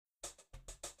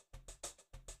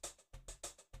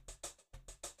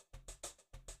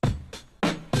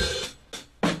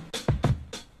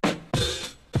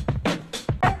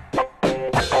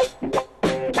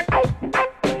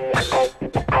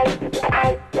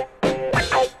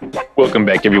Welcome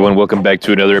back, everyone. Welcome back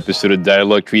to another episode of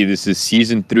Dialogue Tree. This is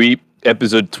season 3,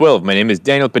 episode 12. My name is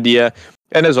Daniel Padilla,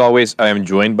 and as always, I am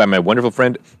joined by my wonderful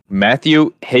friend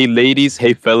Matthew. Hey, ladies,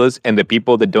 hey, fellas, and the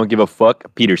people that don't give a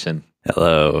fuck, Peterson.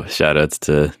 Hello, shoutouts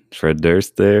to Fred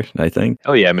Durst there, I think.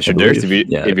 Oh yeah, Mr. Durst.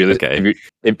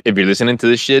 If you're listening to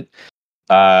this shit,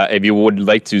 if you would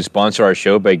like to sponsor our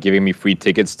show by giving me free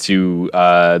tickets to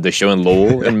the show in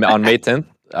Lowell on May 10th,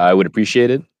 I would appreciate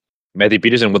it. Matthew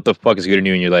Peterson, what the fuck is good to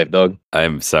you in your life, dog?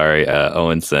 I'm sorry,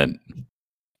 Owen sent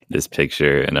this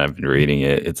picture and I've been reading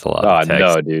it. It's a lot of text.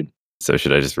 No, dude. So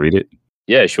should I just read it?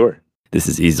 Yeah, sure. This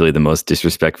is easily the most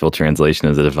disrespectful translation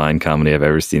of the Divine Comedy I've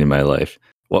ever seen in my life.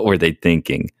 What were they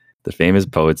thinking? The famous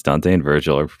poets Dante and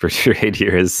Virgil are portrayed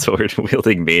here as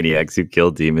sword-wielding maniacs who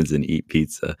kill demons and eat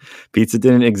pizza. Pizza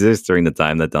didn't exist during the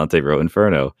time that Dante wrote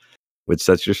Inferno. With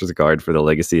such disregard for the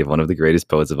legacy of one of the greatest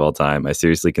poets of all time, I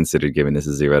seriously considered giving this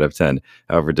a 0 out of 10.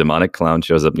 However, demonic clown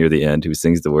shows up near the end who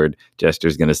sings the word,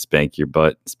 "Jester's gonna spank your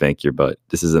butt, spank your butt."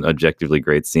 This is an objectively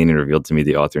great scene and revealed to me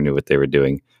the author knew what they were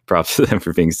doing. Props to them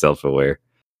for being self-aware.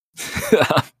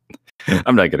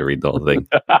 I'm not gonna read the whole thing.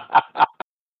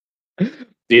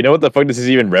 Do you know what the fuck this is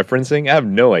even referencing? I have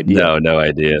no idea. No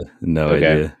idea. No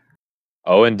idea.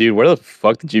 Oh, and dude, where the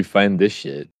fuck did you find this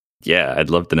shit? Yeah,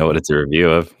 I'd love to know what it's a review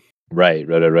of. Right.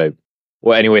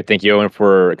 Well, anyway, thank you, Owen,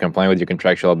 for complying with your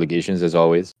contractual obligations, as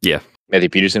always. Yeah. Matthew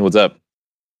Peterson, what's up?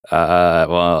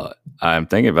 Well, I'm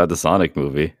thinking about the Sonic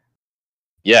movie.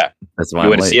 Yeah. That's why you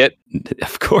want to see it?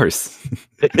 Of course.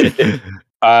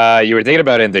 You were thinking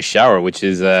about it in the shower, which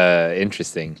is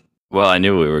interesting. Well, I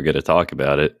knew we were going to talk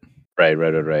about it. Right.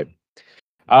 So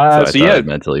I thought I'd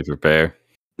mentally prepare.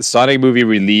 The Sonic movie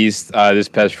released this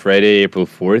past Friday, April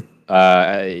 4th.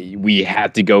 We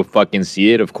had to go fucking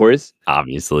see it, of course.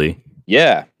 Obviously.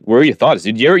 Yeah. What were your thoughts,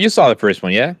 dude? You saw the first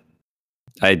one, yeah?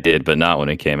 I did, but not when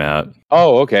it came out.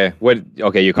 Oh, okay.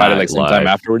 Okay, you caught not it like sometime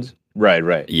afterwards?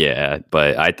 Right. Yeah,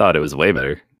 but I thought it was way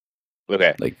better.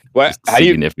 Okay. Like, what?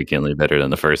 Significantly better than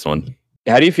the first one.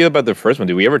 How do you feel about the first one?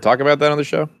 Did we ever talk about that on the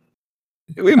show?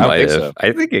 We might have. So.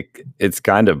 I think it's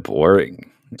kind of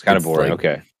boring. It's kind of boring. Like,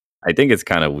 okay. I think it's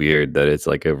kind of weird that it's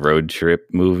like a road trip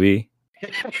movie.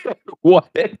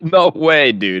 What? No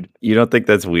way, dude. You don't think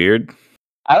that's weird?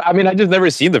 I mean, I just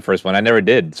never seen the first one. I never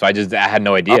did. So I had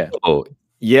no idea. Oh,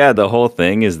 yeah. The whole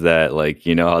thing is that, like,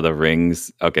 you know how the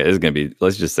rings... Okay, this is going to be,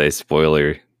 let's just say,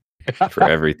 spoiler for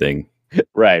everything.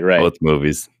 Right. Both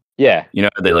movies. Yeah. You know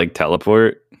how they, like,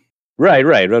 teleport? Right.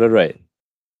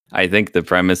 I think the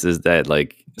premise is that,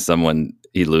 like,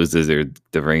 he loses or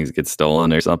the rings get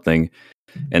stolen or something.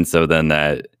 And so then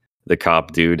the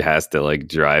cop dude has to, like,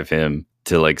 drive him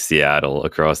to, like, Seattle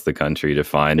across the country to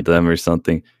find them or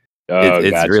something. It's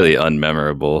gotcha. really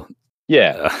unmemorable.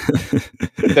 Yeah.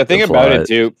 The thing about it,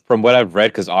 too, from what I've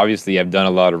read, because obviously I've done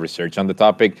a lot of research on the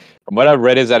topic, from what I've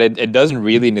read is that it doesn't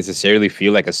really necessarily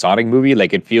feel like a Sonic movie.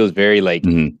 Like, it feels very, like,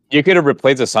 you could have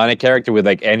replaced a Sonic character with,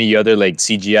 like, any other, like,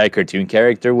 CGI cartoon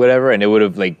character, whatever, and it would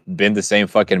have, like, been the same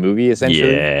fucking movie,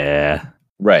 essentially. Yeah.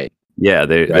 Right. Yeah,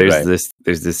 there's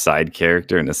this side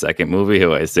character in the second movie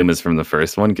who I assume is from the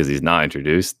first one because he's not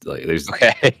introduced. Like, we're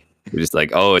just like,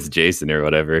 oh, it's Jason or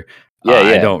whatever. Yeah.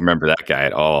 I don't remember that guy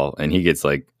at all, and he gets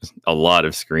like a lot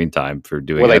of screen time for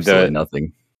doing absolutely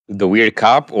nothing. The weird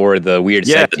cop or the weird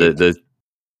the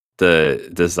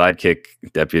sidekick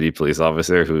deputy police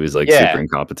officer who is like super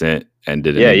incompetent and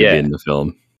didn't need to be in the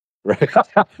film. Right.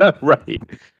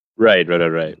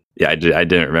 Yeah, I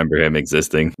didn't remember him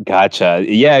existing. Gotcha.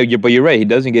 Yeah, but you're right. He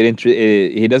doesn't get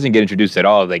introduced at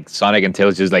all. Like Sonic and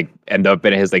Tails just like end up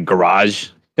in his like garage.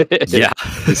 Yeah,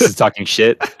 this is talking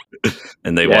shit.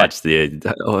 And they watch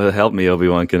help me,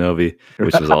 Obi-Wan Kenobi,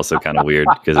 which was also kind of weird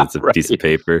because it's a piece of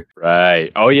paper.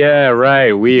 Right. Oh yeah.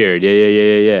 Right. Weird.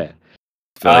 Yeah.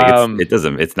 I feel like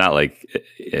it's not like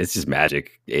it's just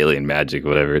magic, alien magic,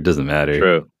 whatever. It doesn't matter.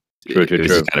 True. It was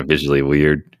just kind of visually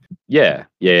weird. Yeah.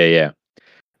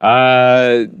 No,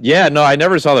 I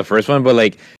never saw the first one, but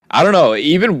like, I don't know,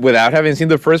 even without having seen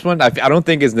the first one, I don't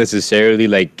think it's necessarily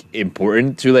like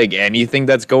important to like anything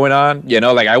that's going on. You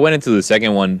know, like I went into the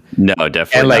second one. No,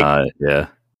 definitely not. Yeah.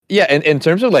 Yeah. And in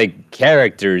terms of like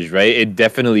characters, right, it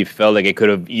definitely felt like it could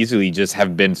have easily just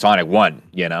have been Sonic 1,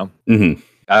 you know? Mm-hmm.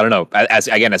 I don't know. As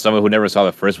someone who never saw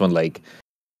the first one, like,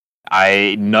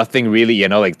 nothing really, you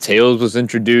know, like Tails was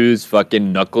introduced,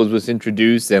 fucking Knuckles was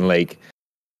introduced, and like,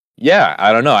 yeah,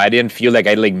 I don't know. I didn't feel like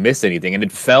I like missed anything, and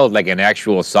it felt like an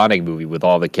actual Sonic movie with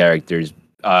all the characters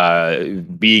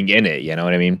being in it. You know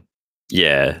what I mean?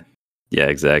 Yeah,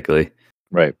 exactly.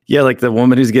 Right. Yeah, like the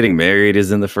woman who's getting married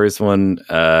is in the first one.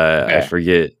 I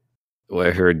forget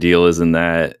what her deal is in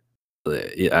that.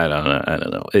 I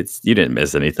don't know. You didn't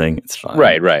miss anything. It's fine.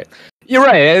 Right. You're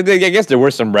right. I guess there were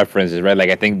some references, right?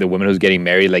 Like I think the woman who's getting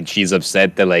married, like she's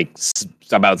upset that like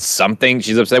about something.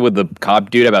 She's upset with the cop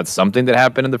dude about something that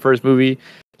happened in the first movie.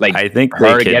 Like I think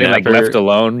her getting like left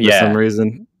alone. For some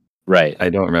reason. Right. I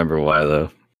don't remember why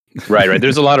though. Right.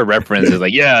 There's a lot of references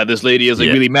like, yeah, this lady is like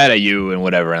really mad at you and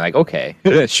whatever. And like, okay,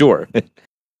 sure.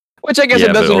 Which I guess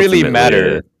it doesn't really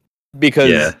matter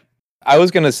because I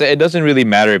was gonna say it doesn't really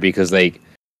matter because like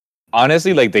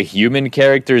honestly, like the human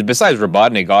characters, besides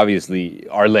Robotnik, obviously,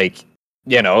 are like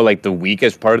like the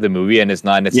weakest part of the movie, and it's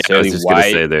not necessarily I was just gonna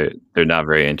say they're not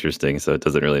very interesting, so it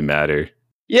doesn't really matter.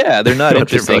 Yeah, they're not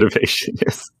interesting. Their motivation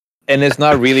is. And it's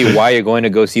not really why you're going to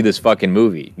go see this fucking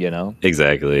movie,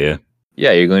 Exactly, yeah.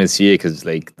 Yeah, you're going to see it because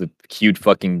like the cute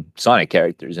fucking Sonic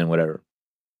characters and whatever.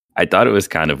 I thought it was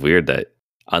kind of weird that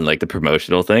on like the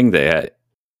promotional thing, they had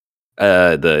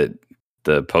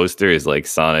the poster is like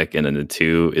Sonic, and then the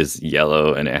 2 is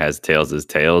yellow, and it has Tails as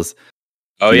Tails.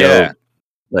 Oh yeah,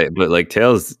 but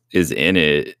Tails is in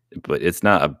it, but it's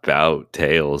not about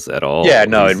Tails at all. Yeah,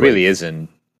 no, it really isn't.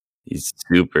 He's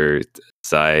super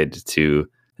side to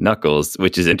Knuckles,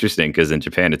 which is interesting because in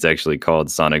Japan it's actually called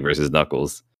Sonic versus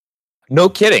Knuckles. No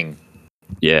kidding.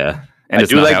 Yeah, and I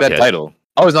do like that title.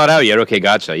 Oh, it's not out yet. Okay,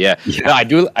 gotcha. Yeah. No, I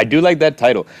do like that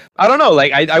title. I don't know.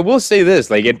 Like, I will say this.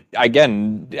 Like, I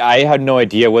had no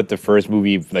idea what the first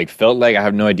movie like felt like. I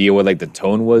have no idea what like the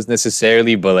tone was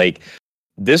necessarily, but like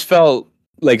this felt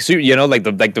like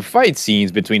like the fight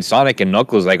scenes between Sonic and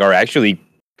Knuckles like are actually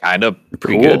kind of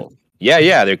pretty good.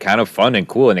 Yeah, they're kind of fun and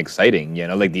cool and exciting.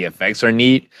 Like the effects are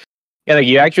neat. Yeah, like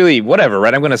you actually whatever.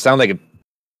 Right? I'm gonna sound like a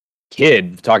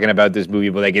kid talking about this movie,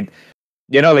 but like it.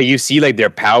 Like you see like their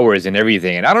powers and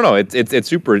everything, and I don't know, it's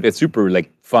super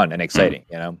like fun and exciting.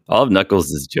 All of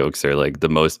Knuckles' jokes are like the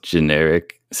most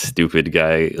generic, stupid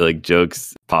guy like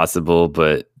jokes possible,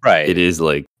 but it is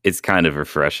like it's kind of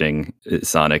refreshing.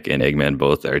 Sonic and Eggman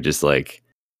both are just like,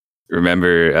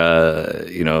 remember,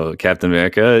 Captain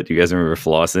America? Do you guys remember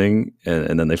flossing?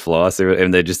 And then they floss,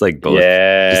 and they just like both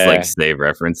just like say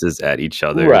references at each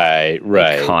other, right,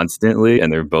 like, constantly,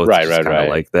 and they're both kind of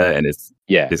like that, and it's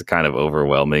kind of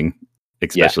overwhelming,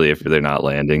 especially if they're not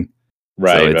landing.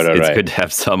 Right, so it's good to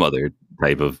have some other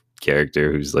type of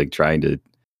character who's like trying to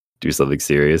do something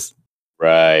serious.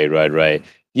 Right.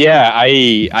 Yeah,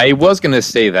 I was gonna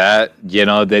say that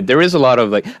that there is a lot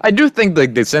of like I do think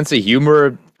like the sense of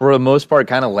humor for the most part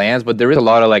kind of lands, but there is a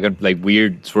lot of like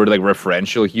weird sort of like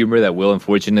referential humor that will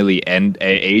unfortunately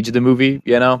age the movie.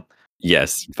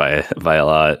 Yes, by a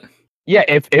lot. Yeah,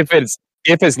 if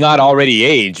it's not already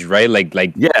aged, right? Like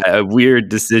a weird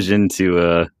decision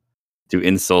to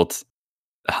insult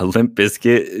Limp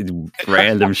Bizkit,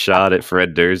 random shot at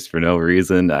Fred Durst for no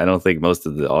reason. I don't think most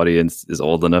of the audience is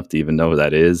old enough to even know who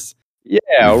that is. Yeah,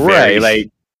 right. Like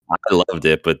I loved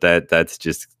it, but that's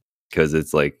just because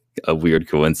it's like a weird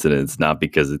coincidence, not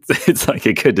because it's like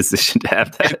a good decision to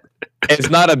have that.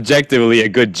 It's not objectively a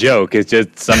good joke. It's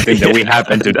just something that we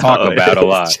happen to talk about a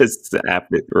lot. It's just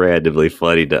happened randomly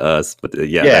funny to us, but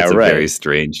that's a very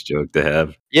strange joke to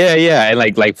have. Yeah, and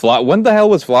like when the hell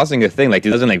was flossing a thing? Like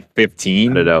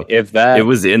 2015? I don't know. If that, it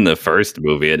was in the first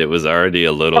movie, and it was already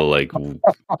a little like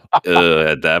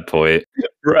at that point.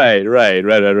 Right.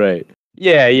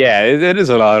 Yeah, it is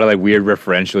a lot of like weird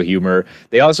referential humor.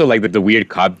 They also like the weird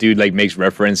cop dude like makes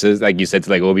references, like you said, to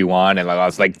like Obi-Wan and like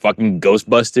it's like fucking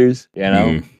Ghostbusters,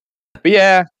 But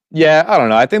yeah, I don't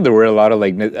know. I think there were a lot of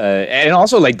like, and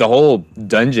also like the whole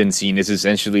dungeon scene is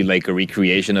essentially like a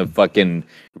recreation of fucking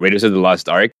Raiders of the Lost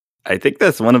Ark. I think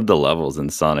that's one of the levels in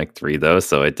Sonic 3 though,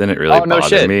 so it didn't really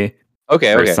bother me.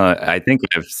 Okay. I think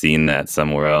I've seen that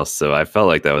somewhere else, so I felt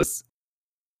like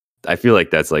I feel like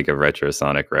that's like a retro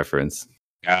Sonic reference.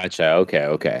 Gotcha.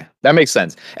 Okay. That makes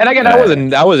sense. And again, I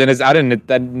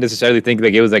didn't necessarily think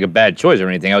like it was like a bad choice or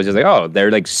anything. I was just like, oh, they're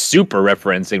like super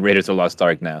referencing Raiders of the Lost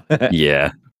Ark now.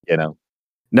 Yeah.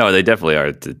 No, they definitely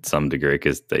are to some degree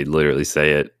because they literally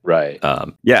say it. Right.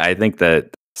 Yeah, I think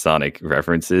that Sonic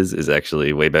references is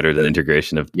actually way better than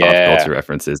integration of pop culture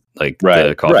references. Like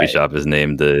the coffee shop is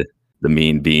named the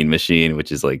Mean Bean Machine,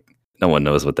 which is like no one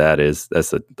knows what that is.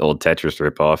 That's an old Tetris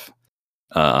ripoff.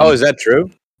 Is that true?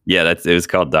 Yeah, it was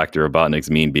called Dr. Robotnik's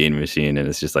Mean Bean Machine, and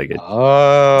it's just like a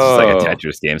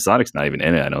Tetris game. Sonic's not even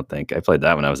in it, I don't think. I played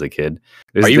that when I was a kid.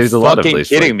 Are you fucking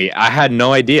kidding me? I had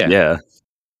no idea. Yeah.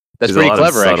 That's pretty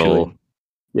clever, actually.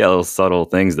 Yeah, little subtle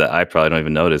things that I probably don't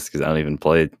even notice because I don't even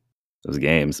play those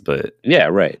games, but... Yeah,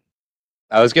 right.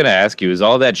 I was going to ask you, is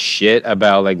all that shit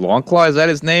about, like, Longclaw, is that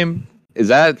his name? Is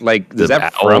that, like... Is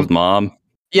that from... Mom?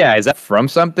 Yeah, is that from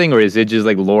something, or is it just,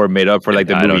 like, lore made up for, like,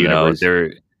 the movie universe?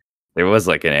 there was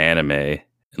like an anime in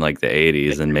like the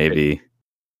 80s, and maybe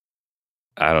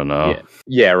I don't know. Yeah.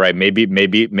 Yeah, right.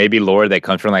 Maybe lore that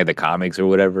comes from like the comics or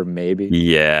whatever, maybe.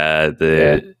 Yeah,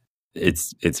 Yeah.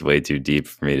 it's way too deep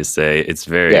for me to say. It's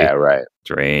Yeah, very right.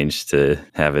 strange to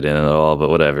have it in at all, but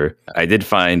whatever. I did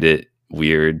find it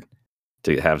weird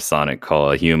to have Sonic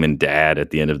call a human dad at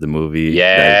the end of the movie.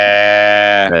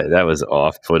 Yeah. That was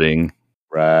off-putting.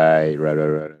 Right.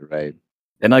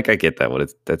 And like I get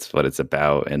that's what it's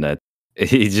about, and that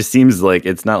he just seems like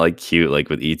it's not like cute like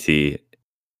with ET.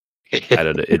 I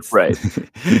don't know. It's Right. No,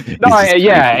 he's just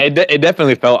yeah, creepy. it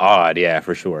definitely felt odd, yeah,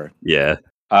 for sure. Yeah.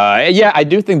 Yeah, I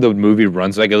do think the movie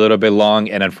runs like a little bit long,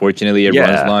 and unfortunately, it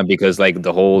runs Yeah. long because like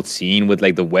the whole scene with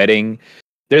like the wedding,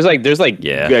 there's like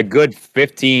Yeah. a good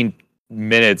 15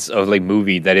 minutes of like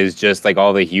movie that is just like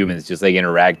all the humans just like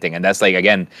interacting, and that's like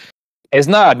again, it's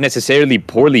not necessarily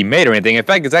poorly made or anything. In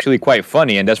fact, it's actually quite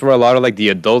funny, and that's where a lot of like the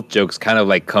adult jokes kind of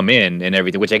like come in and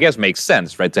everything, which I guess makes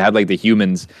sense, right? To have like the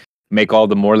humans make all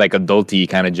the more like adulty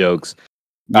kind of jokes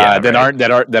Yeah, that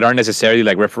right. aren't necessarily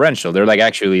like referential. They're like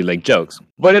actually like jokes.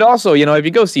 But it also, if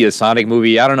you go see a Sonic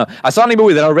movie, I don't know, a Sonic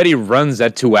movie that already runs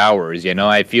at 2 hours,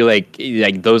 I feel like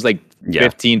those like Yeah.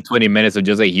 15, 20 minutes of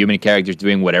just like human characters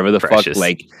doing whatever the Precious. fuck,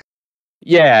 like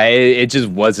yeah, it just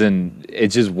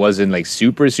wasn't like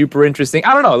super super interesting.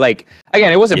 I don't know, like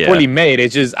again, it wasn't Yeah. poorly made.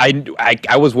 It's just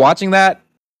I was watching that.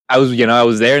 I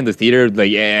was there in the theater,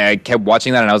 like yeah, I kept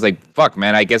watching that, and I was like, "Fuck,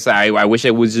 man! I guess I wish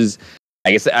I was just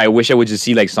I guess I wish I would just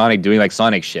see like Sonic doing like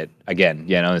Sonic shit again,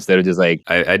 instead of just like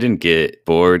I didn't get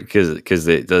bored because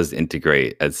it does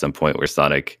integrate at some point where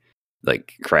Sonic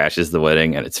like crashes the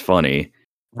wedding and it's funny,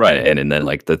 right, and then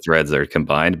like the threads are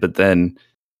combined, but then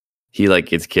he like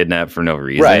gets kidnapped for no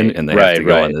reason, right, and they have to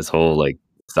go on right. this whole like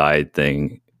side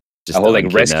thing A just whole to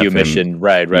like rescue unkidnap him. mission,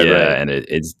 right, Yeah, and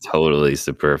it's totally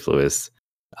superfluous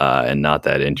and not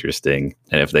that interesting.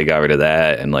 And if they got rid of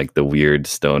that and like the weird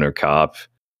stoner cop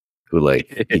who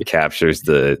like he captures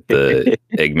the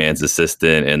Eggman's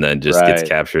assistant and then just gets right,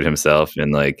 captured himself,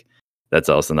 and like that's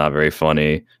also not very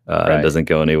funny. right. It doesn't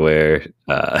go anywhere.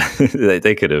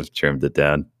 They could have trimmed it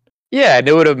down. Yeah, and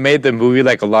it would have made the movie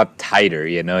like a lot tighter,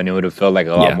 and it would have felt like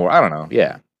a lot Yeah. more. I don't know.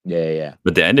 Yeah.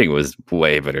 But the ending was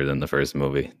way better than the first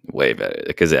movie. Way better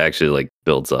because it actually like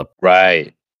builds up.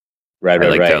 Right. I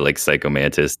like Right. how like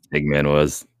psychomantis Eggman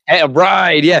was.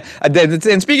 Right, yeah.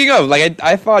 And speaking of, like,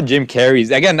 I thought Jim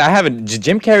Carrey's again.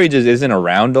 Jim Carrey just isn't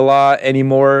around a lot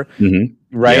anymore,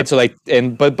 right? Yep. So like,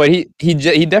 but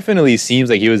he definitely seems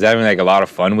like he was having like a lot of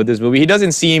fun with this movie. He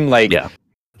doesn't seem like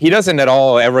he doesn't at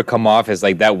all ever come off as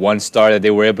like that one star that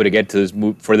they were able to get to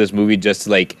this movie just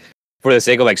like for the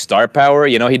sake of like star power.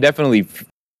 He definitely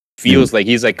feels like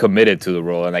he's like committed to the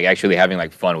role and like actually having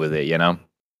like fun with it.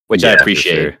 Which I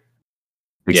appreciate.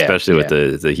 For sure. Especially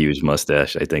with the huge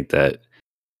mustache. I think that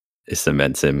it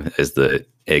cements him as the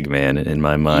Eggman in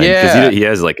my mind. Because he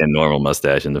has like a normal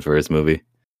mustache in the first movie.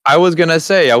 I was gonna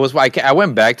say I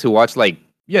went back to watch like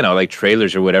like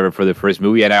trailers or whatever for the first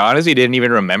movie, and I honestly didn't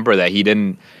even remember that he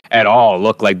didn't at all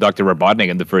look like Dr. Robotnik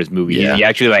in the first movie. Yeah. He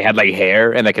actually like had like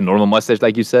hair and like a normal mustache,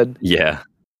 like you said. Yeah.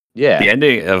 Yeah. The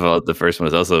ending of the first one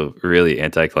is also really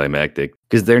anticlimactic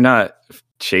because they're not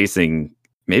chasing.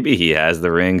 Maybe he has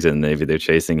the rings and maybe they're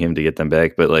chasing him to get them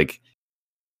back, but like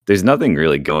there's nothing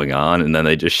really going on, and then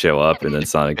they just show up and then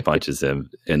Sonic punches him,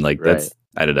 and like that's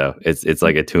I don't know. It's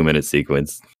like a 2-minute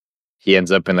sequence. He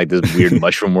ends up in like this weird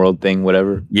mushroom world thing,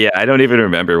 whatever. Yeah, I don't even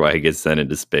remember why he gets sent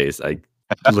into space. I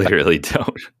literally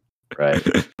don't. Right.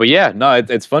 But yeah, no,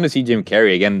 it's fun to see Jim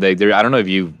Carrey again. I don't know if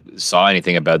you saw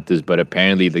anything about this, but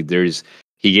apparently like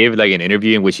he gave like an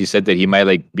interview in which he said that he might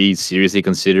like be seriously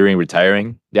considering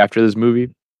retiring after this movie.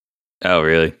 Oh,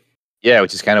 really? Yeah,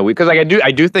 which is kind of weird because like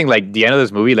I do think like the end of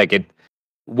this movie, like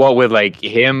with like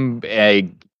him,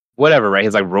 whatever, right?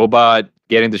 His like robot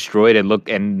getting destroyed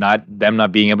and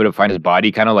not being able to find his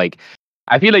body, kind of like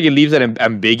I feel like it leaves it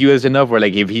ambiguous enough where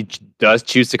like if he does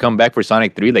choose to come back for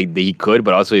Sonic 3, like he could,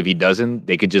 but also if he doesn't,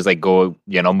 they could just like go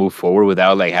move forward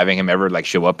without like having him ever like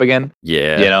show up again.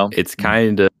 Yeah, it's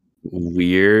kind of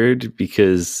weird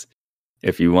because.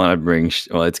 If you want to bring,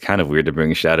 it's kind of weird to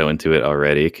bring Shadow into it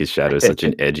already because Shadow is such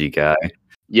an edgy guy.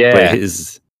 Yeah, but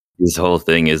his whole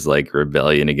thing is like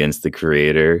rebellion against the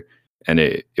creator, and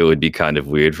it would be kind of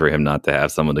weird for him not to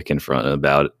have someone to confront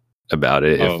about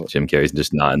it if Jim Carrey's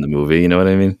just not in the movie. You know what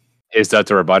I mean? Is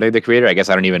Dr. Robotnik the creator? I guess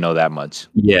I don't even know that much.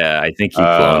 Yeah, I think he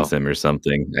clones him or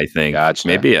something. I think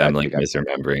maybe I'm like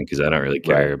misremembering because I don't really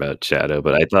care about Shadow,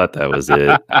 but I thought that was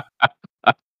it.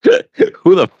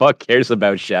 Who the fuck cares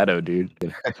about Shadow, dude?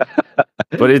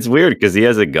 But it's weird because he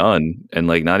has a gun, and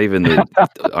like not even the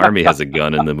army has a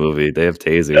gun in the movie. They have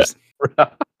tasers.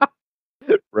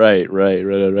 Right.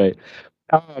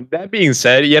 That being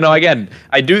said, again,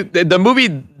 I do the movie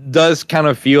does kind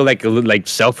of feel like like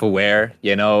self-aware.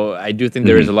 I do think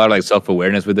there is a Mhm. lot of like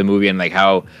self-awareness with the movie and like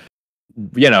how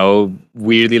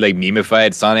weirdly like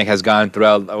memeified Sonic has gone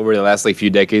throughout over the last like few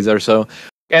decades or so.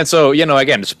 And so,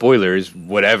 again, spoilers,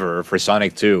 whatever for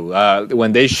Sonic 2.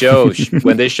 When they show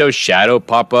Shadow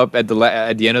pop up at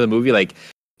the end of the movie, like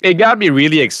it got me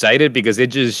really excited because it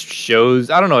just shows.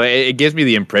 I don't know. It gives me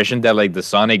the impression that like the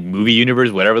Sonic movie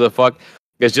universe, whatever the fuck,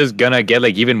 is just gonna get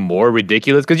like even more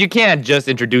ridiculous because you can't just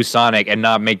introduce Sonic and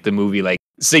not make the movie like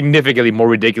significantly more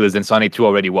ridiculous than Sonic 2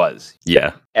 already was.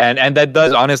 Yeah. And that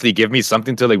does honestly give me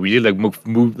something to like really like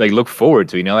move like look forward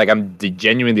to. Like I'm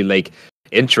genuinely like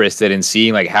interested in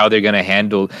seeing like how they're gonna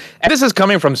handle. And this is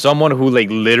coming from someone who like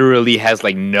literally has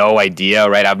like no idea,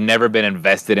 right? I've never been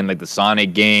invested in like the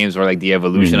Sonic games or like the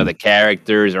evolution of Mhm. the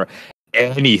characters or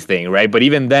anything, right? But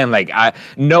even then, like I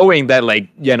knowing that like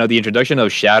the introduction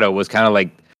of Shadow was kind of like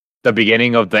the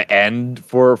beginning of the end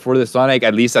for the Sonic,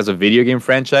 at least as a video game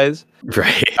franchise.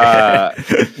 Right. Uh,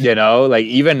 like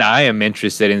even I am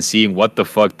interested in seeing what the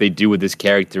fuck they do with this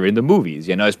character in the movies,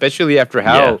 especially after Yeah.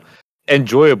 how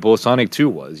enjoyable Sonic 2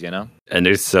 was. And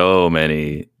there's so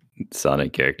many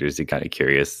Sonic characters. You're kind of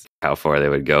curious how far they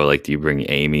would go. Like, do you bring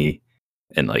Amy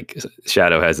and like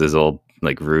Shadow has his old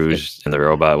like Rouge and the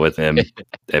robot with him?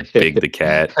 Big the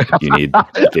cat. You need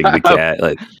Big the cat.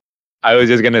 Like, I was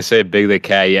just gonna say Big the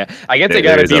Cat. Yeah, I guess they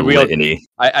there gotta is be a real. litany.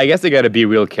 I guess they gotta be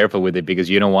real careful with it because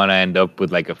you don't want to end up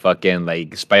with like a fucking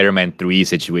like Spider-Man 3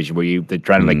 situation where they're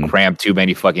trying to like Mm. cramp too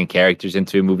many fucking characters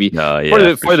into a movie No, for yeah,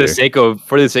 the for for the sure.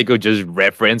 sake of just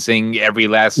referencing every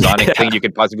last Sonic thing you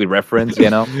could possibly reference.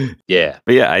 Yeah,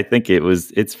 But yeah, I think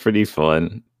it's pretty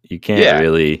fun. You can't yeah,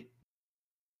 really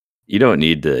you don't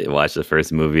need to watch the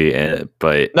first movie,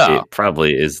 but no. it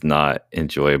probably is not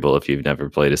enjoyable if you've never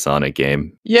played a Sonic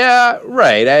game. Yeah,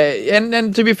 right.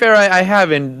 And to be fair, I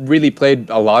haven't really played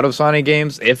a lot of Sonic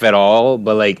games, if at all.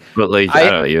 But like, But like, I I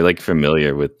don't know, you're like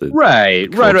familiar with the right.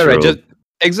 cultural. Just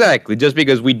exactly, just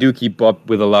because we do keep up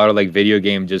with a lot of like video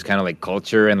game, just kind of like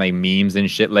culture and like memes and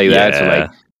shit like that. So like,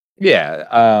 Yeah.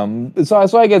 yeah.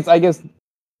 So I guess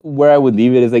where I would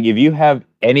leave it is like if you have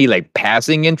any like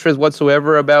passing interest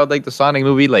whatsoever about like the Sonic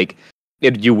movie, like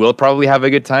you will probably have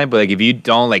a good time. But like if you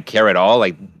don't like care at all,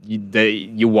 like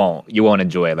you won't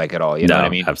enjoy it like at all. You know what I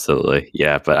No, mean? absolutely.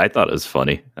 Yeah, but I thought it was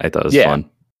funny. I thought it was Yeah. fun.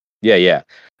 Yeah.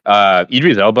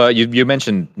 Idris Elba, you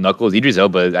mentioned Knuckles. Idris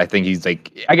Elba, I think he's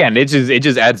like again, it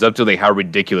just adds up to like how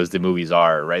ridiculous the movies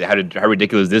are, right? How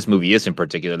ridiculous this movie is in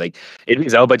particular. Like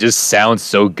Idris Elba just sounds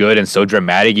so good and so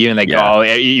dramatic, even like Yeah.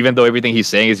 even though everything he's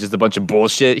saying is just a bunch of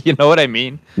bullshit. You know what I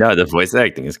mean? No, the voice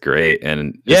acting is great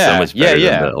and it's so Yeah, much yeah, better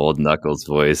than the yeah. old Knuckles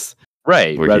voice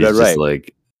Right, where right, right, he's just right.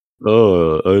 like,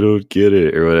 "Oh, I don't get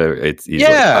it," or whatever. He's like,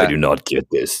 "I Yeah, do not get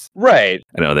this." right.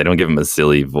 I know they don't give him a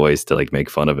silly voice to like make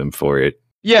fun of him for it.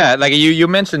 Yeah, like you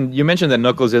mentioned that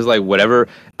Knuckles is like whatever.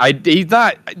 He's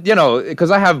not, because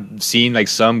I have seen like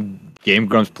some Game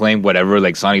Grumps playing whatever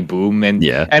like Sonic Boom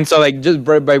Yeah. and so like just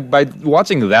by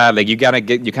watching that like you kind of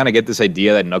get this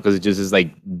idea that Knuckles is just this like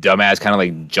dumbass kind of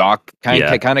like jock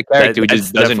Yeah. kind of character who That's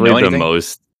just doesn't definitely know the anything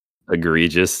most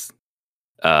egregious.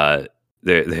 Like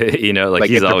like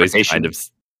interpretation.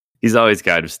 he's always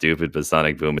kind of stupid, but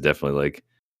Sonic Boom is definitely like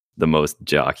the most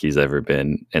jock he's ever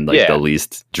been and like the Yeah,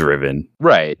 least driven.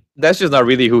 right. That's just not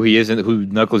really who he is and who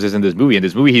Knuckles is in this movie. In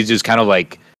this movie, he's just kind of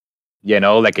like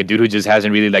like a dude who just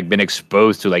hasn't really like been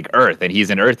exposed to like Earth, and he's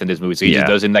in Earth in this movie, so he just Yeah.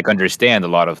 doesn't like understand a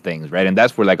lot of things, right? And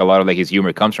that's where like a lot of like his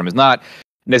humor comes from. It's not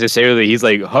necessarily he's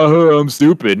like, "Ha, I'm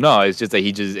stupid." No, it's just that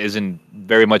he just isn't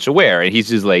very much aware, and he's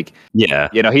just like, Yeah.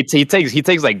 he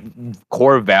takes like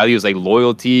core values like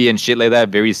loyalty and shit like that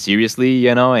very seriously,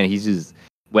 and he's just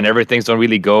whenever things don't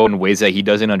really go in ways that he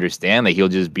doesn't understand, like he'll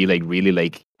just be like really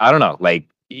like I don't know, like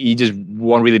he just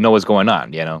won't really know what's going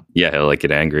on. Yeah, he'll like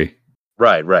get angry.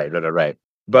 Right.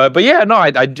 But yeah, no, I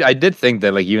did think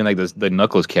that like even like the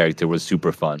Knuckles character was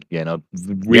super fun. Really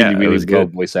Yeah, it really was well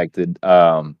good. voice acted.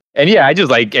 And yeah, I just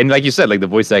like and like you said, like the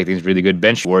voice acting is really good.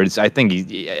 Ben Schwartz, I think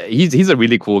he's a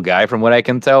really cool guy from what I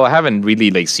can tell. I haven't really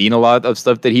like seen a lot of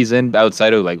stuff that he's in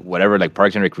outside of like whatever like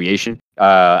Parks and Recreation.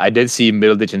 I did see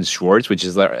Middleditch and Schwartz, which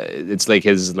is like it's like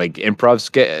his like improv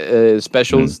Mhm.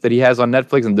 specials that he has on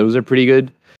Netflix, and those are pretty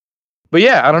good. But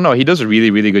yeah, I don't know. He does a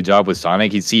really, really good job with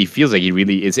Sonic. He feels like he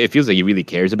really is. It feels like he really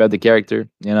cares about the character.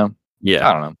 Yeah.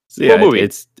 I don't know. So Cool yeah, movie.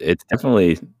 it's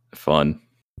definitely fun.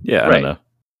 Yeah, I don't Right. know.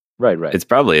 Right. It's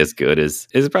probably it's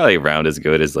probably around as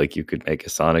good as like you could make a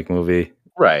Sonic movie.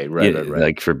 Yeah, Right.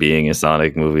 like for being a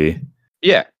Sonic movie,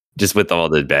 Yeah. just with all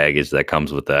the baggage that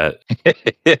comes with that.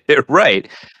 Right.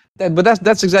 But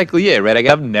that's exactly it, right? Like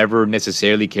I've never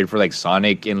necessarily cared for like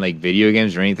Sonic in like video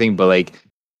games or anything, but like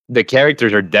the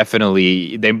characters are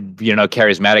definitely they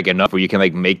charismatic enough where you can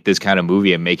like make this kind of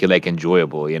movie and make it like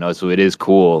enjoyable, so it is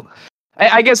cool.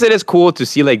 I guess it is cool to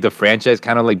see like the franchise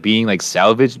kind of like being like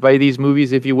salvaged by these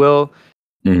movies, if you will.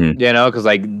 Because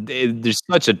like there's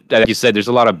such a like you said, there's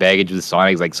a lot of baggage with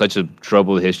Sonic, like such a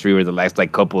troubled history over the last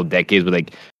like couple of decades with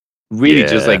like really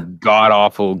just like god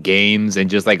awful games and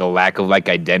just like a lack of like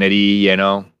identity.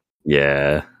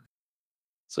 Yeah.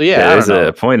 So yeah, there's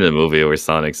a point in the movie where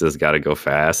Sonic says "Gotta go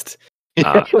fast,"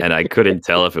 and I couldn't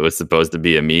tell if it was supposed to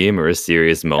be a meme or a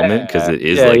serious moment because it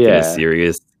is in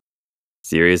a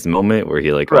serious moment where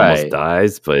he like almost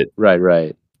dies, but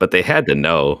right. But they had to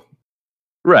know,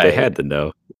 They had to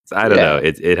know. I don't know.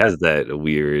 It has that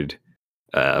weird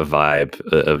vibe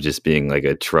of just being like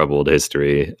a troubled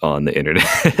history on the internet.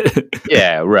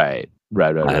 Right.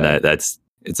 And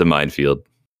it's a minefield.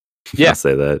 Yeah, I'll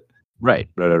say that. Right.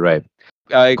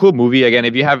 Cool movie. Again,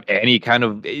 if you have any kind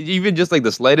of even just like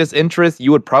the slightest interest,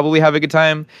 you would probably have a good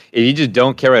time. If you just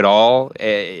don't care at all,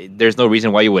 there's no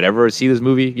reason why you would ever see this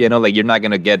movie. Like you're not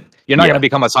gonna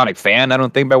become a Sonic fan. I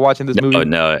don't think by watching this movie.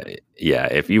 No, yeah.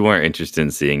 If you weren't interested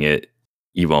in seeing it,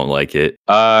 you won't like it.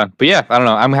 But yeah, I don't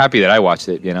know. I'm happy that I watched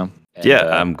it. And,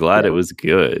 I'm glad it was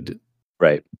good.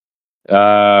 Right.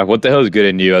 What the hell is good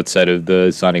in you outside of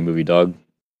the Sonic movie, dog?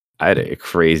 I had a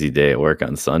crazy day at work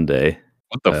on Sunday.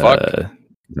 What the fuck?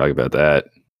 Talk about that.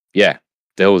 Yeah.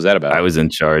 The hell was that about? I was in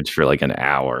charge for like an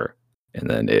hour, and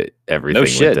then everything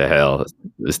went to hell. It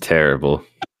was terrible.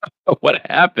 What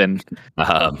happened?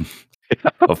 Well,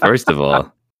 first of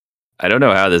all, I don't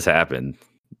know how this happened,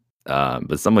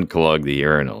 but someone clogged the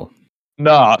urinal.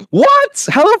 Nah. What?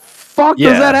 How the fuck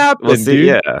does that happen, well, see,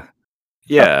 dude?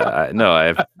 Yeah.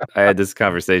 I had this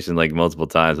conversation like multiple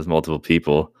times with multiple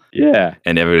people. Yeah.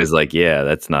 And everybody's like, yeah,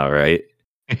 that's not right.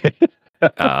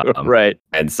 Right.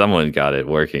 And someone got it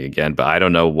working again, but I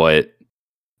don't know what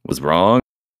was wrong.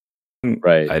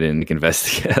 Right. I didn't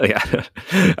investigate.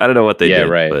 I don't know what they did,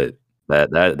 right. But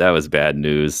that was bad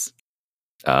news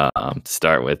to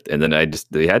start with. And then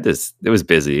they had this, it was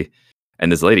busy,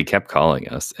 and this lady kept calling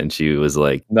us, and she was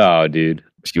like, no, dude.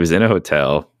 She was in a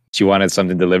hotel. She wanted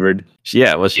something delivered? She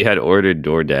had ordered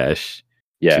DoorDash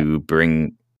to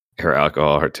bring her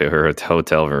alcohol to her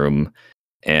hotel room.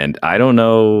 And I don't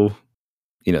know,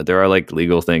 there are like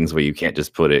legal things where you can't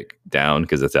just put it down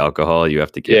because it's alcohol. You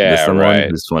have to give it to someone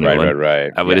who's 21.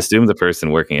 Right. I would assume the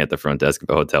person working at the front desk of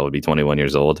a hotel would be 21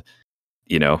 years old,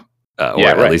 or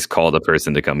at least call the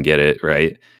person to come get it,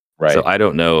 right? Right. So I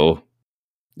don't know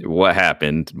what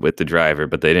happened with the driver,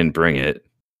 but they didn't bring it.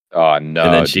 Oh, no.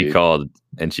 And then she called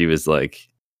and she was like,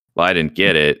 well, I didn't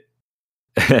get it.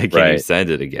 Can you send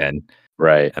it again?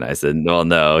 Right. And I said, well,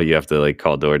 no, you have to like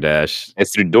call DoorDash.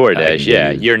 It's through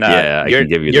DoorDash. You're not. Yeah, I can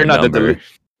give you. You're not number.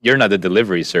 You're not the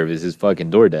delivery service. It's fucking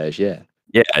DoorDash. Yeah.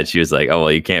 Yeah, and she was like, "Oh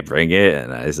well, you can't bring it."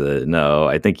 And I said, "No,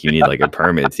 I think you need like a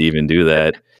permit to even do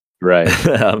that." Right.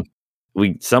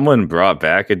 Someone brought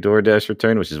back a DoorDash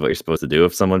return, which is what you're supposed to do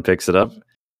if someone picks it up.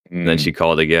 And then she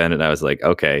called again, and I was like,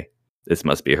 "Okay, this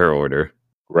must be her order."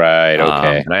 Right.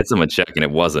 Okay. And I had someone check, and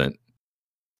it wasn't.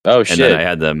 Oh shit! And then I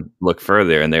had them look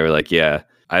further, and they were like, "Yeah,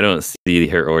 I don't see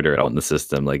her order out in the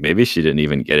system. Like maybe she didn't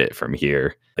even get it from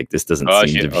here. Like this doesn't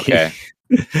seem to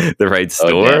be the right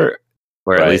store,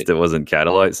 or at least it wasn't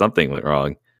cataloged. Something went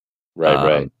wrong."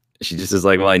 Right. She just is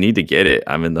like, "Well, I need to get it.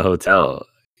 I'm in the hotel.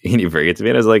 Can you bring it to me?"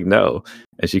 And I was like, "No."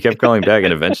 And she kept calling back,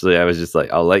 and eventually I was just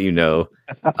like, "I'll let you know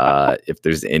if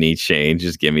there's any change.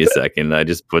 Just give me a second." And I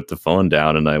just put the phone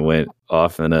down and I went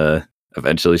off, and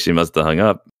eventually she must have hung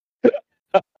up.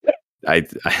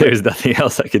 There's nothing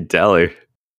else I could tell her.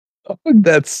 Oh,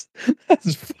 that's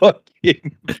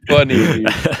fucking funny, dude.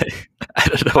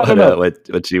 I don't know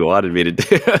what she wanted me to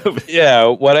do. Yeah,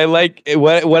 what I like,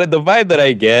 what the vibe that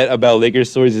I get about liquor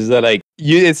stores is that like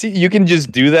you can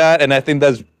just do that, and I think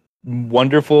that's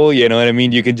wonderful. You know what I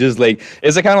mean? You can just like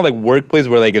it's a kind of like workplace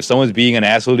where like if someone's being an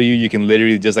asshole to you, you can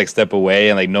literally just like step away,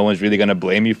 and like no one's really gonna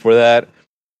blame you for that.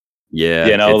 Yeah,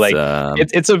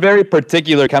 it's a very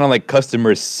particular kind of like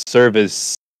customer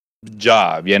service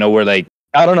job, where like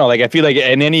I don't know, like I feel like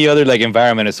in any other like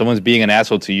environment, if someone's being an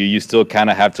asshole to you, you still kind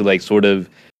of have to like sort of,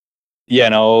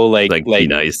 like be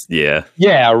nice, yeah,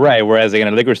 right. Whereas like in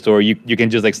a liquor store, you can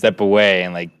just like step away,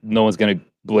 and like no one's gonna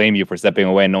blame you for stepping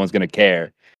away, and no one's gonna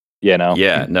care, Yeah,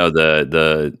 no,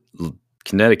 the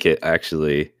Connecticut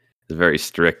actually is very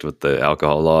strict with the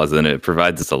alcohol laws, and it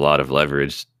provides us a lot of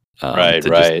leverage. To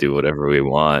just do whatever we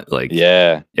want. Like,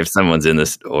 if someone's in the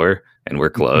store and we're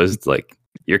closed, like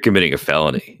You're committing a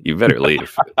felony. You better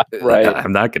leave. Right.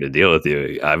 I'm not going to deal with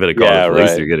you. I'm going to call the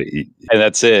police. Right. And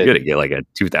that's it. You're going to get like a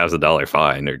 $2,000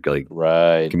 fine or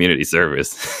like community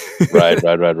service. Right.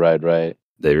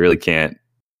 They really can't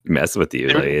mess with you.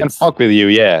 They like, can fuck with you.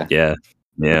 Yeah.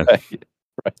 Right.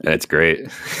 That's great.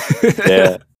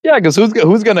 Yeah, because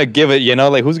who's gonna give it?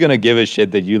 Like who's gonna give a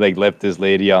shit that you like left this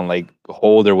lady on like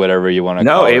hold or whatever you want to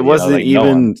call it? No, it wasn't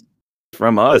even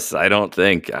from us. I don't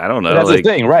think. I don't know. That's the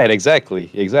thing, right?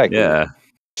 Exactly. Yeah.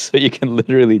 So you can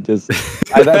literally just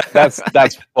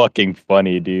that's fucking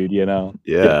funny, dude.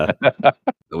 Yeah.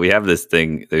 We have this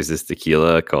thing. There's this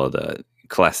tequila called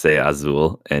Clase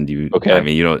Azul, and I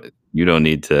mean, you don't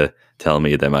need to tell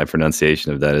me that my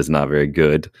pronunciation of that is not very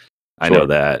good. I know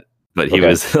that, but he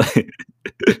was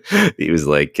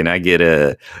like, "Can I get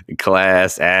a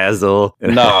Class Azul?"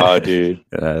 No, dude.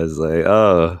 And I was like,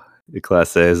 "Oh,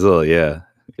 Class Azul, yeah,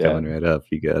 coming right up.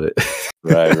 You got it."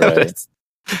 Right.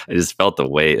 I just felt the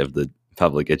weight of the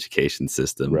public education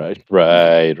system, right,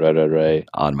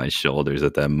 on my shoulders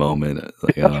at that moment.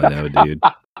 Like, oh no, dude,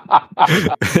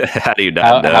 how do you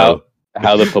not know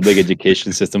how the public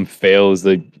education system fails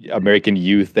the American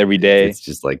youth every day? It's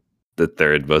just like the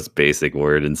third most basic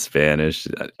word in Spanish.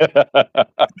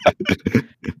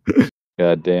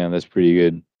 God damn, that's pretty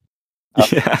good.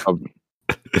 Yeah.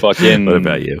 Fucking. What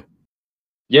about you?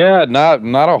 Yeah,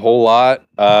 not a whole lot.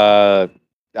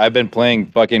 I've been playing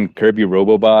fucking Kirby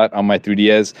Robobot on my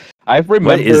 3DS. I've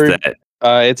remembered. What is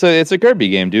that? It's a Kirby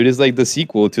game, dude. It's like the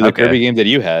sequel to the Kirby game that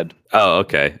you had. Oh,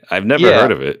 okay. I've never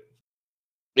heard of it.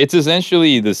 It's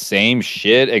essentially the same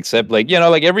shit, except like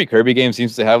every Kirby game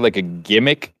seems to have like a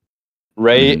gimmick.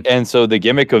 Right. Mm-hmm. And so the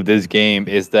gimmick of this game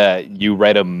is that you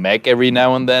ride a mech every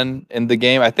now and then in the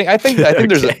game. I think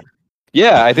there's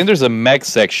I think there's a mech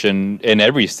section in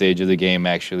every stage of the game,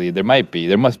 actually. There must be.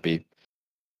 It's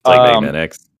like Mega Man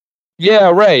X. Yeah,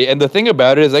 right. And the thing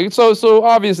about it is like so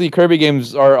obviously Kirby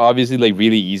games are obviously like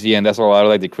really easy, and that's a lot of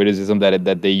like the criticism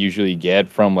that they usually get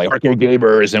from like arcade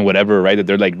gamers and whatever, right? That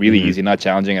they're like really easy, not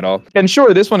challenging at all. And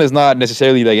sure, this one is not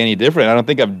necessarily like any different. I don't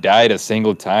think I've died a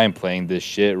single time playing this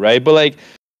shit, right? But like,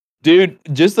 dude,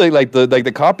 just like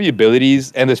the copy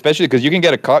abilities, and especially because you can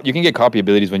get copy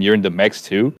abilities when you're in the mechs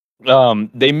too.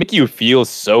 They make you feel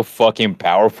so fucking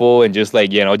powerful and just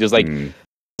like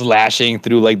slashing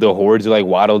through like the hordes of like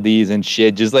Waddle Dees and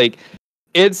shit. Just like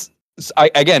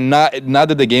again, not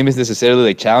that the game is necessarily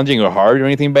like challenging or hard or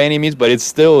anything by any means, but it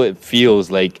feels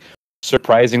like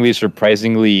surprisingly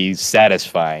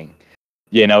satisfying.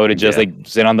 To just like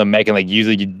sit on the mech and like use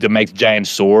the mech's giant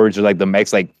swords or like the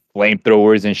mech's like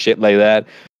flamethrowers and shit like that.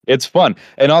 It's fun.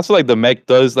 And also like the mech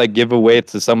does like give away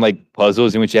to some like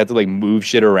puzzles in which you have to like move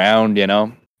shit around,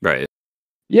 Right.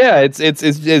 Yeah, it's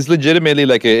legitimately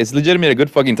it's legitimately a good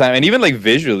fucking time. And even like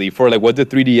visually for like what the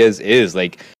 3DS is,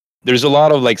 like there's a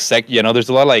lot of like there's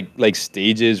a lot of like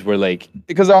stages where like,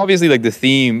 because obviously like the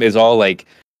theme is all like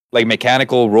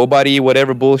mechanical robot-y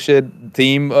whatever bullshit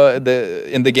theme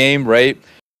in the game, right?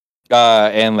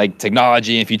 And like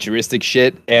technology and futuristic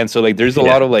shit. And so like there's a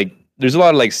lot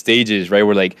of stages, right,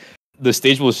 where like the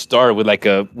stage will start with like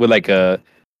a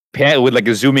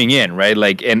zooming in, right?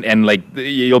 Like and like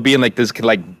you'll be in like this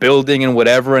like building and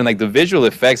whatever, and like the visual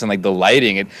effects and like the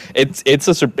lighting. It's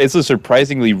a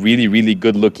surprisingly really really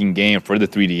good looking game for the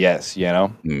 3DS. Yeah,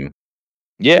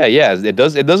 it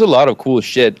does a lot of cool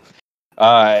shit.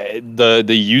 The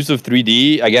use of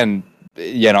 3D again.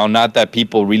 Not that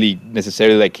people really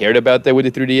necessarily like cared about that with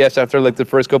the 3DS after like the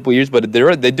first couple of years, but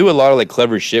they do a lot of like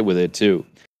clever shit with it too.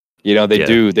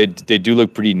 They do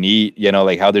look pretty neat,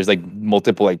 like how there's like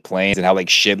multiple like planes and how like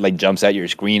shit like jumps at your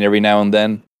screen every now and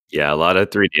then. Yeah, a lot of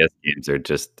 3DS games are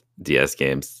just DS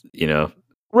games,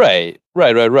 Right.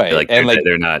 Like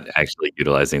they're not actually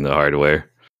utilizing the hardware.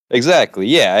 Exactly.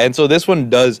 Yeah, and so this one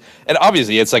does, and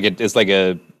obviously it's like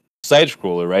a side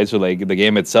scroller, right? So like the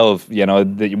game itself,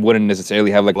 that wouldn't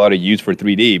necessarily have like a lot of use for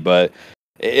 3D, but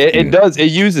it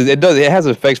has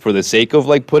effects for the sake of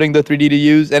like putting the 3D to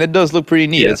use, and it does look pretty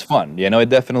neat. It's fun, it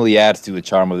definitely adds to the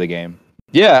charm of the game.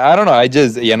 Yeah, I don't know. I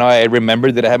just, I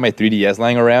remembered that I had my 3DS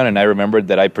lying around, and I remembered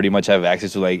that I pretty much have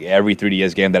access to like every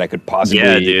 3DS game that I could possibly.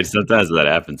 Yeah, dude. Sometimes that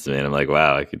happens to me, and I'm like,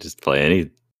 wow, I could just play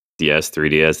any DS,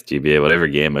 3DS, GBA, whatever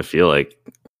game I feel like.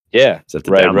 Yeah, just have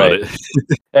to download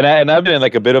it. and I've been in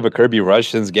like a bit of a Kirby rush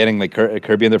since getting like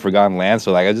Kirby and the Forgotten Land.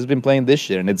 So like I've just been playing this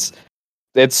shit, and it's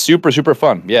super super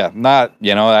fun. Yeah, not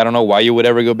I don't know why you would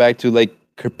ever go back to like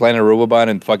Planet Robobot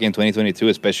in fucking 2022,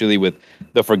 especially with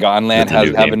the Forgotten Land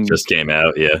just came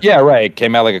out. Yeah, right. It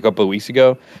came out like a couple of weeks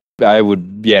ago. I would,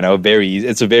 very easy.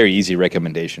 It's a very easy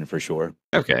recommendation for sure.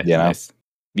 Okay, nice.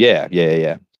 Yeah.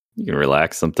 You can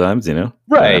relax sometimes, you know?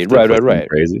 You don't have Right, to right, play right, something right.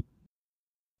 crazy.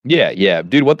 Yeah.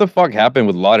 Dude, what the fuck happened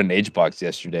with Lot and HBox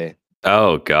yesterday?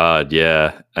 Oh god,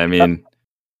 yeah. I mean,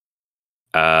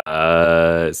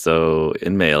 so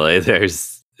in Melee,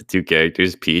 there's two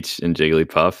characters, Peach and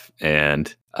Jigglypuff,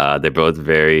 and they're both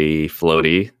very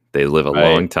floaty. They live a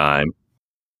long Right. time,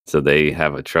 so they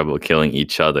have a trouble killing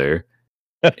each other.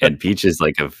 And Peach is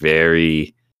like a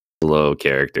very slow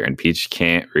character, and Peach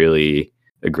can't really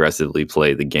aggressively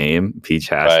play the game. Peach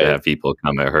has to Right. have people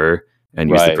come at her and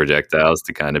use the Right. projectiles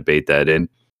to kind of bait that in.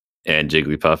 And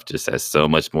Jigglypuff just has so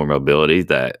much more mobility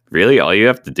that really all you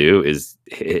have to do is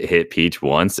hit Peach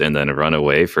once and then run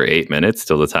away for 8 minutes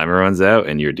till the timer runs out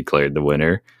and you're declared the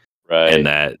winner. And Right.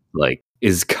 that like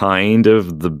is kind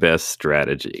of the best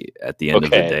strategy at the end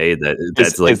of the Okay. day.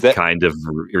 That's Is like that kind of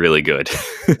really good.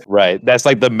 right? That's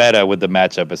like the meta with the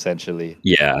matchup, essentially.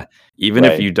 Yeah. Even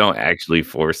if Right. you don't actually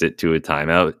force it to a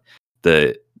timeout,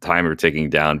 the timer ticking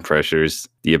down pressures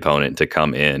the opponent to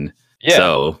come in. Yeah.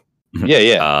 So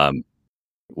Yeah.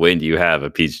 when you have a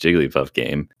Peach Jigglypuff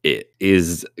game, it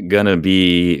is gonna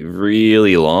be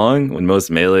really long when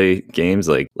most Melee games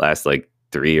like last like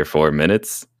 3 or 4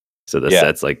 minutes. So the Yeah.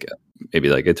 set's like maybe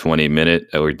like a 20-minute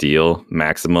ordeal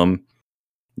maximum.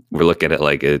 We're looking at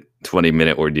like a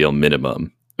 20-minute ordeal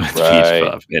minimum with Peach Right.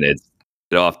 Puff, and it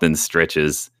often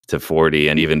stretches to 40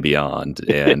 and even beyond.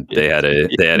 And they had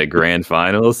a grand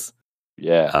finals.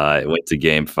 Yeah. It went to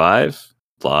game 5.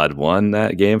 Plod won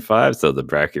that game 5, so the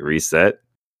bracket reset.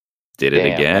 Did it Damn,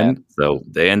 man. again. So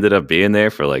they ended up being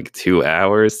there for like 2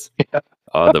 hours.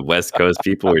 All the West Coast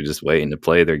people were just waiting to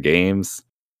play their games.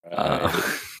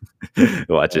 Right.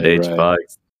 Watching Right.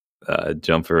 HBox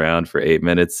jump around for 8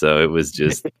 minutes. So it was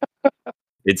just,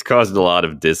 it's caused a lot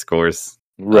of discourse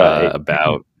Right.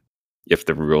 about if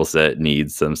the rule set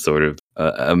needs some sort of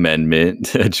amendment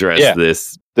to address Yeah.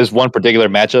 this. This one particular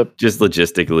matchup. Just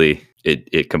logistically,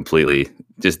 it completely,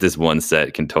 just this one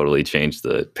set can totally change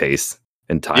the pace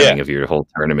and timing of your whole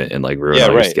tournament and like ruin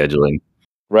all your scheduling.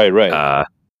 Right.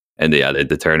 And yeah,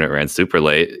 the tournament ran super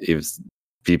late. It was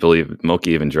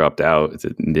Moki even dropped out.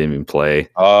 Didn't even play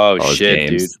Oh all his shit,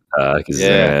 dude. games because his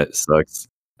internet sucks.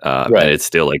 And Right. it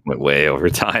still like went way over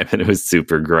time, and it was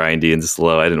super grindy and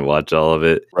slow. I didn't watch all of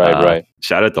it. Right.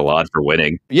 Shout out to Lod for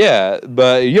winning. Yeah,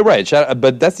 but you're right.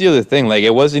 But that's the other thing. Like,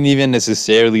 it wasn't even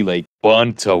necessarily like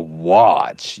fun to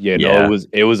watch. You know, Yeah.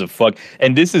 it was a fuck.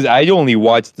 And this is I only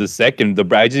watched the second.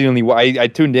 I just only I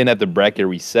tuned in at the bracket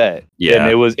reset. Yeah.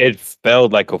 And it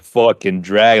felt like a fucking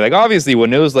drag. Like, obviously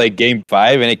when it was like game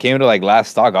 5 and it came to like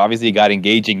last stock, obviously it got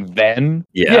engaging then.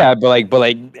 Yeah. But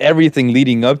like everything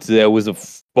leading up to that was a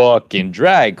fucking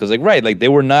drag. Because like they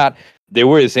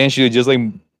were essentially just like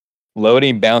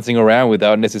floating, bouncing around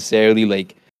without necessarily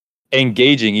like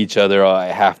engaging each other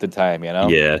half the time, you know?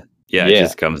 Yeah. It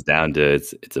just comes down to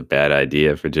it's a bad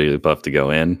idea for Jigglypuff to go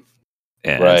in.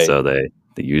 And so they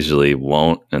usually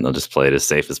won't, and they'll just play it as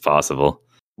safe as possible.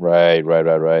 Right. Laud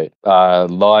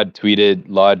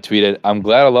tweeted, I'm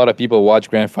glad a lot of people watch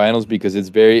grand finals because it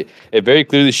very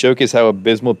clearly showcases how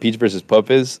abysmal Peach versus Puff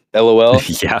is. LOL.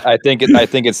 Yeah. I think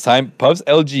it's time. Puff's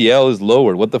LGL is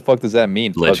lowered. What the fuck does that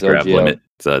mean? Ledge Puff's grab LGL? limit.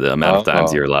 So the amount of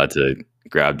times you're allowed to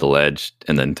grab the ledge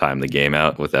and then time the game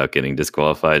out without getting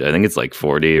disqualified. I think it's like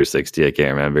 40 or 60. I can't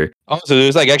remember. Oh, so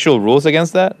there's like actual rules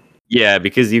against that? Yeah,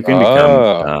 because you can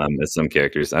become, as some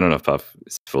characters, I don't know if Puff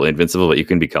is fully invincible, but you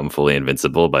can become fully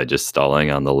invincible by just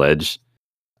stalling on the ledge.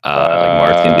 Like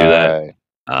Marth can do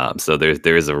that. So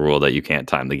there is a rule that you can't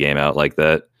time the game out like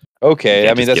that. Okay,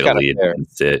 I mean that's kind of fair. And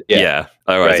sit. Yeah.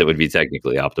 Otherwise, it would be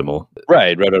technically optimal.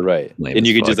 Right. And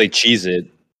you could just like cheese it.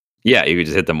 Yeah, you could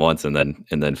just hit them once and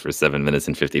then for 7 minutes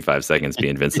and 55 seconds be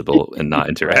invincible and not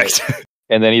interact.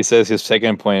 And then he says his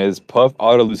second point is Puff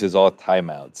auto loses all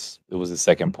timeouts. It was his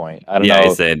second point. I don't know. Yeah,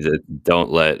 he said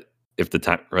don't let, if the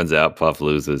time runs out, Puff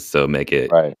loses. So make it.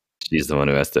 Right. She's the one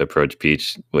who has to approach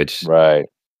Peach, which I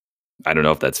don't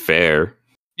know if that's fair.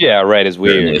 Yeah, right. It's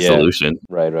weird. Yeah. Solution.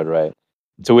 Right.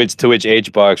 To which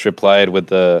HBox replied with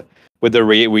the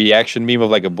reaction meme of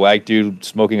like a black dude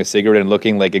smoking a cigarette and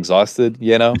looking like exhausted,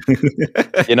 you know?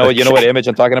 You know what image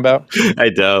I'm talking about? I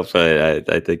don't, but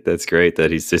I think that's great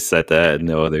that he's just said that and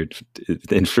no other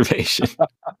information.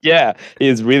 Yeah,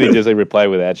 he's really just like replied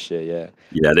with that shit, yeah.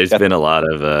 Yeah, there's been a lot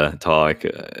of talk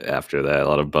after that, a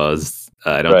lot of buzz.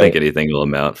 I don't think anything will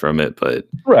amount from it, but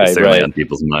it's certainly on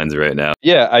people's minds right now.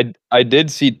 Yeah, I did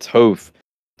see Toph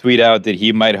tweet out that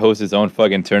he might host his own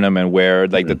fucking tournament where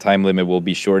like the time limit will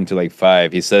be shortened to like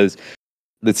 5. He says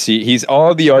Let's see. He's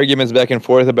all the arguments back and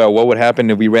forth about what would happen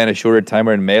if we ran a shorter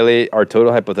timer in Melee are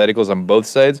total hypotheticals on both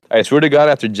sides. I swear to God,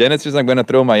 after Genesis, I'm going to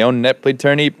throw my own net play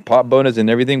tourney, pop bonus,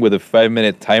 and everything with a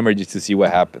 5-minute timer just to see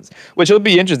what happens. Which will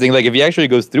be interesting. Like, if he actually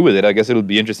goes through with it, I guess it'll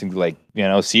be interesting to, like,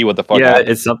 see what the fuck happens.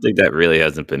 It's something that really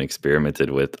hasn't been experimented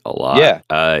with a lot.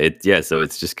 Yeah. So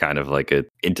it's just kind of like an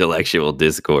intellectual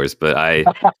discourse, but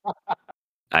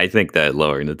I think that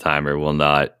lowering the timer will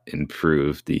not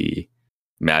improve the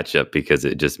matchup because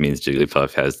it just means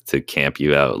Jigglypuff has to camp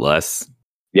you out less.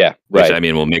 Yeah, right. Which, I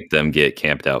mean, will make them get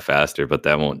camped out faster, but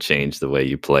that won't change the way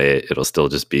you play it. It'll still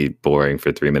just be boring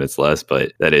for 3 minutes less,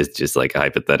 but that is just like a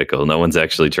hypothetical. No one's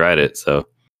actually tried it, so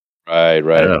right. I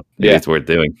don't know. Maybe it's worth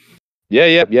doing.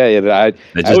 Yeah.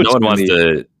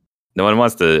 No one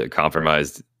wants to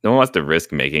compromise. No one wants to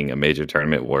risk making a major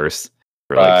tournament worse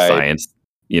for like science.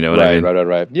 You know what I mean?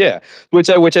 Right. Yeah, which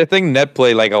I think net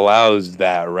play like allows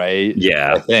that, right?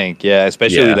 Yeah, I think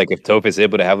especially like if Toph is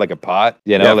able to have like a pot,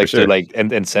 like sure. to like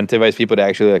and incentivize people to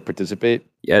actually like participate.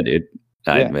 Yeah, dude.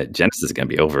 Genesis is gonna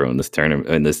be over when this tournament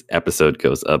when this episode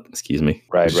goes up. Excuse me.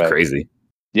 Right. Crazy.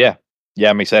 Yeah,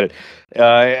 I'm excited.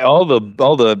 All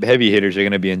the heavy hitters are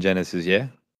gonna be in Genesis.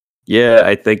 Yeah,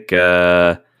 I think.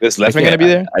 Is Leffen going to be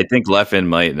there? I think Leffen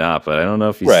might not, but I don't know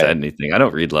if he said anything. I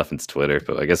don't read Leffen's Twitter,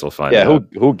 but I guess we'll find out.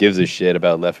 Yeah, who gives a shit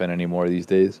about Leffen anymore these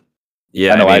days?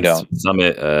 Yeah, I don't.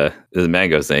 Summit, the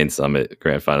Mango saying Summit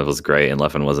Grand Final was great, and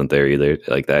Leffen wasn't there either.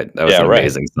 Like that was an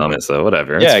amazing Summit, so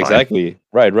whatever. Yeah, exactly.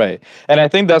 Right. And I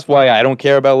think that's why I don't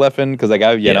care about Leffen, because like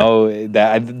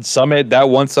that Summit, that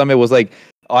one Summit was like,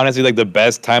 honestly, like the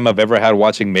best time I've ever had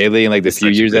watching Melee in like the few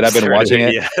years that I've been watching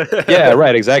it. Yeah,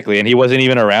 right, exactly. And he wasn't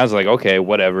even around. So like, okay,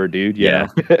 whatever, dude. You know?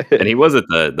 And he wasn't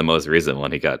the most recent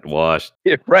one. He got washed.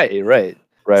 Yeah, right.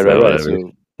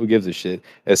 So who gives a shit?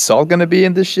 Is Salt gonna be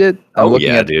in this shit? Dude. I'm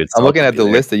looking at the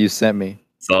list that you sent me.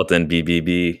 Salt and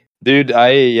BBB. Dude,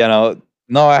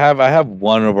 no, I have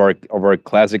one of our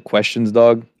classic questions,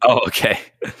 dog. Oh, okay.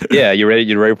 Yeah, you ready?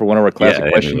 You ready for one of our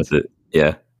classic questions?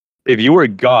 Yeah. If you were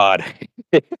God,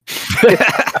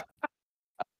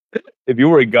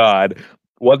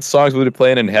 what songs would be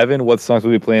playing in heaven? What songs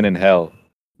would be playing in hell?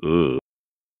 Ooh.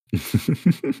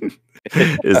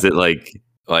 Is it like?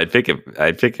 Well, I'd pick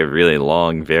a really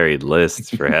long, varied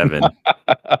list for heaven.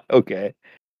 Okay.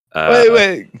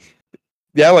 Wait.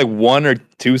 Yeah, like one or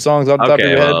two songs on top of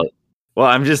your head. Well,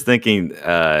 I'm just thinking,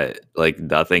 like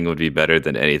nothing would be better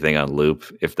than anything on loop,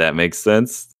 if that makes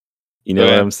sense. You know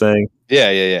what I'm saying?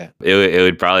 Yeah. It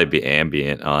would probably be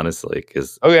ambient, honestly,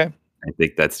 because I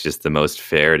think that's just the most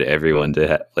fair to everyone to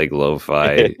have, like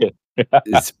lo-fi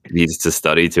needs to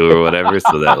study to or whatever,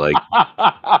 so that like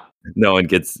no one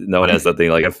has something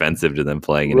like offensive to them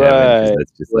playing in heaven, because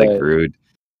that's just like rude.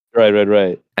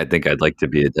 Right. I think I'd like to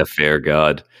be a fair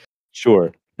god.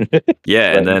 Sure.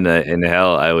 Yeah, and then in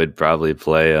hell, I would probably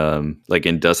play like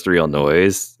industrial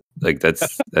noise. Like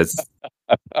that's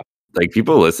like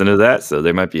people listen to that, so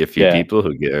there might be a few people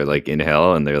who are like in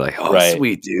hell and they're like, "Oh,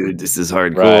 sweet dude, this is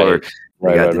hardcore."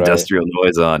 We got industrial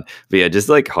noise on, but yeah, just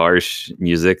like harsh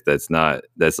music that's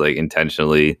like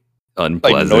intentionally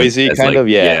unpleasant, like noisy, kind of,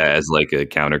 as like a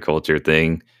counterculture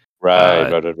thing, right,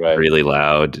 really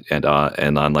loud and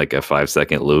on like a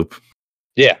 5-second loop.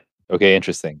 Yeah. Okay.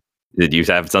 Interesting. Did you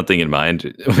have something in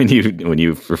mind when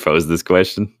you proposed this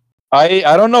question?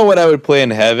 I don't know what I would play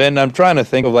in heaven. I'm trying to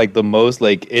think of like the most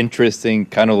like interesting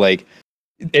kind of like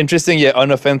interesting yet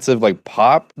unoffensive like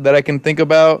pop that I can think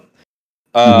about.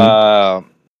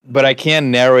 But I can't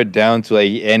narrow it down to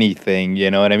like anything. You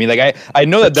know what I mean? Like I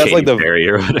know that that's like the Perry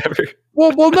or whatever.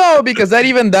 Well, no, because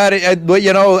but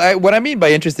what I mean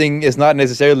by interesting is not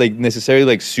necessarily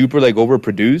like super like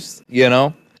overproduced. You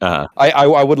know. I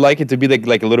would like it to be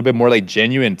like a little bit more like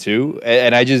genuine too,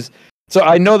 and so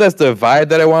I know that's the vibe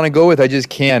that I want to go with. I just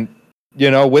can't,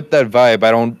 with that vibe,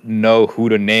 I don't know who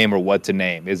to name or what to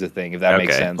name is the thing, if that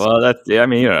makes sense. Well, I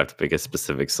mean, you don't have to pick a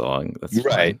specific song. That's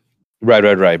right.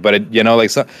 Right. But like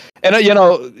so, and I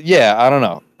don't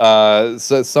know.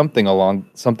 So something along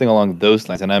those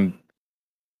lines, and I'm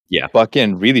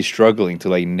fucking really struggling to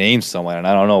like name someone, and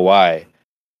I don't know why.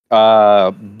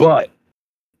 But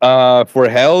for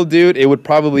hell, dude, it would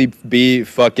probably be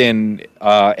fucking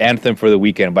Anthem for the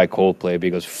Weekend by Coldplay,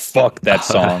 because fuck that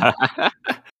song.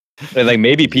 And like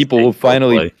maybe people will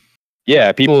finally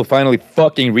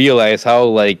fucking realize how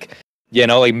like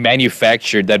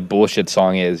manufactured that bullshit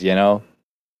song is,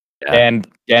 and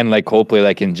like Coldplay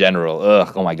like in general.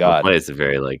 Ugh, oh my god. Coldplay is a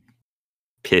very like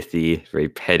pithy, very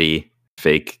petty,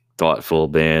 fake, thoughtful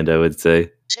band, I would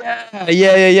say.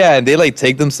 Yeah. And they like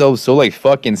take themselves so like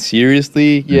fucking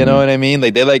seriously, you know what I mean?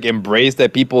 Like they like embrace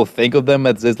that people think of them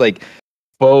as this like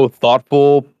faux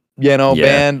thoughtful, Yeah.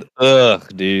 band. Ugh,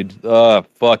 dude. Ugh,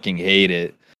 fucking hate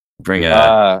it. Bring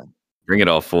it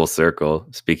all full circle.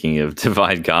 Speaking of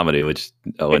divine comedy, which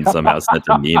Owen somehow sent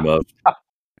a meme of.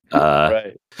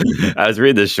 Right. I was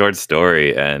reading this short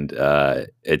story, and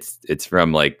it's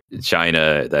from like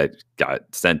China that got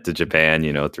sent to Japan.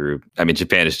 Through. I mean,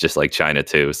 Japan is just like China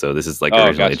too. So this is like Oh,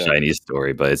 originally gotcha. a Chinese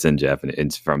story, but it's in Japan.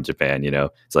 It's from Japan.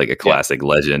 It's like a Yeah. classic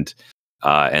legend.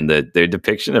 And their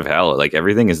depiction of hell, like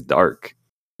everything is dark.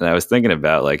 And I was thinking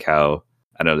about like how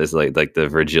I don't know, there's like the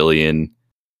Virgilian,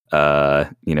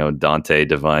 Dante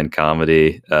Divine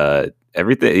Comedy.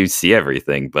 Everything you see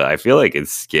everything, but I feel like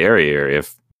it's scarier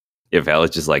if hell is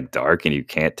just like dark and you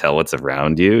can't tell what's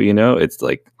around you. It's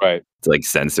like Right. it's like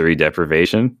sensory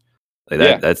deprivation. Like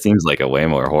Yeah. that seems like a way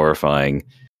more horrifying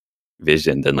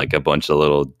vision than like a bunch of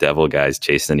little devil guys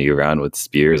chasing you around with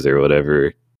spears or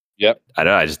whatever. Yep. I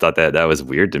don't know. I just thought that was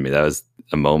weird to me. That was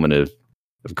a moment of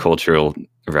cultural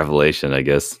revelation, I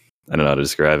guess. I don't know how to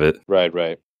describe it. Right.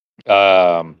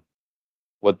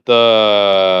 What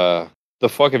the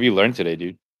fuck have you learned today,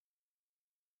 dude?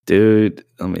 Dude,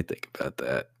 let me think about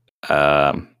that.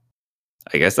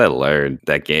 I guess I learned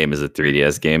that game is a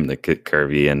 3DS game, the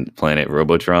Kirby and Planet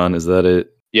Robotron. Is that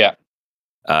it? Yeah.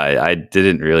 I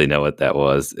didn't really know what that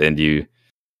was. And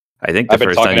I think the I've been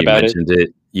first time talking you about it. mentioned it,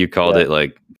 you called Yeah. it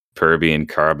like Kirby and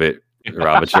Carbit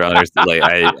Robotron or something. Like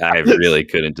I really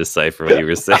couldn't decipher what you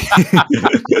were saying.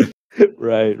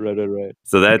 Right.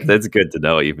 So that's good to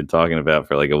know what you've been talking about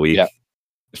for like a week. Yeah.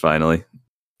 Finally.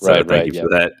 So thank you for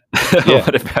that. Yeah.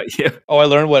 What about you? Oh, I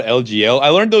learned what LGL. I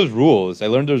learned those rules.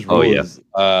 Oh,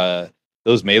 yeah.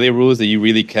 Those melee rules that you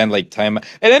really can like time.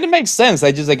 And then it makes sense.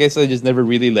 I guess I just never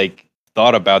really like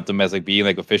thought about them as like being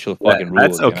like official fucking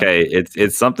rules. That's okay.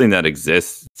 It's something that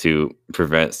exists to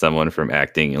prevent someone from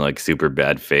acting in like super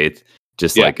bad faith,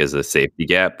 just like as a safety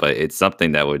gap. But it's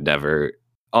something that would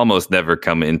almost never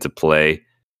come into play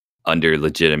under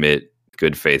legitimate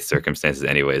good faith circumstances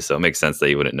anyway. So it makes sense that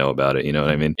you wouldn't know about it. You know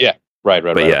what I mean? Yeah. Right.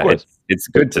 But yeah, it's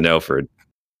good to know for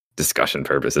discussion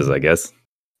purposes, I guess.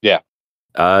 Yeah.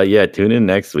 Tune in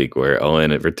next week where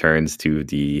Owen returns to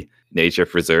the nature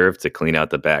preserve to clean out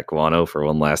the back guano for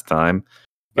one last time.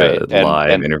 Right.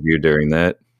 Live interview during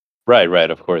that.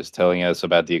 Right. Of course, telling us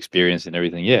about the experience and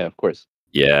everything. Yeah, of course.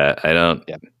 Yeah,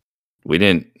 we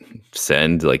didn't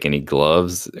send like any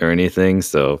gloves or anything,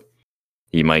 so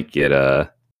he might get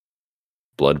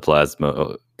blood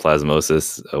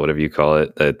plasmosis, whatever you call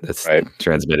it. That's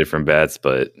transmitted from bats.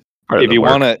 But if you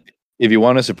want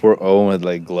to support Owen with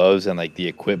like gloves and like the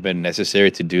equipment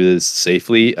necessary to do this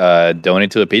safely,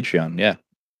 donate to the Patreon. Yeah,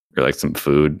 or like some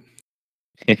food.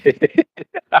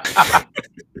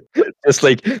 Just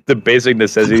like the basic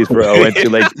necessities for Owen to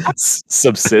like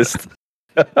subsist.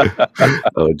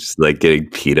 Oh, just like getting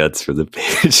peanuts for the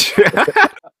Patreon.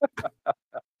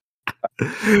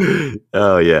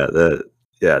 Oh yeah, that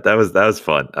was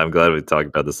fun. I'm glad we talked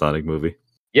about the Sonic movie.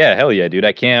 Yeah, hell yeah, dude!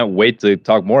 I can't wait to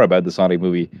talk more about the Sonic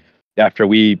movie after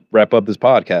we wrap up this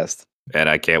podcast. And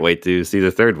I can't wait to see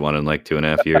the third one in like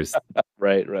 2.5 years.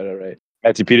 Right.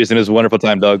 Matthew Peterson, is a wonderful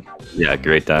time, Doug. Yeah,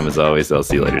 great time as always. I'll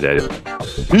see you later, Daddy.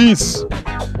 Peace.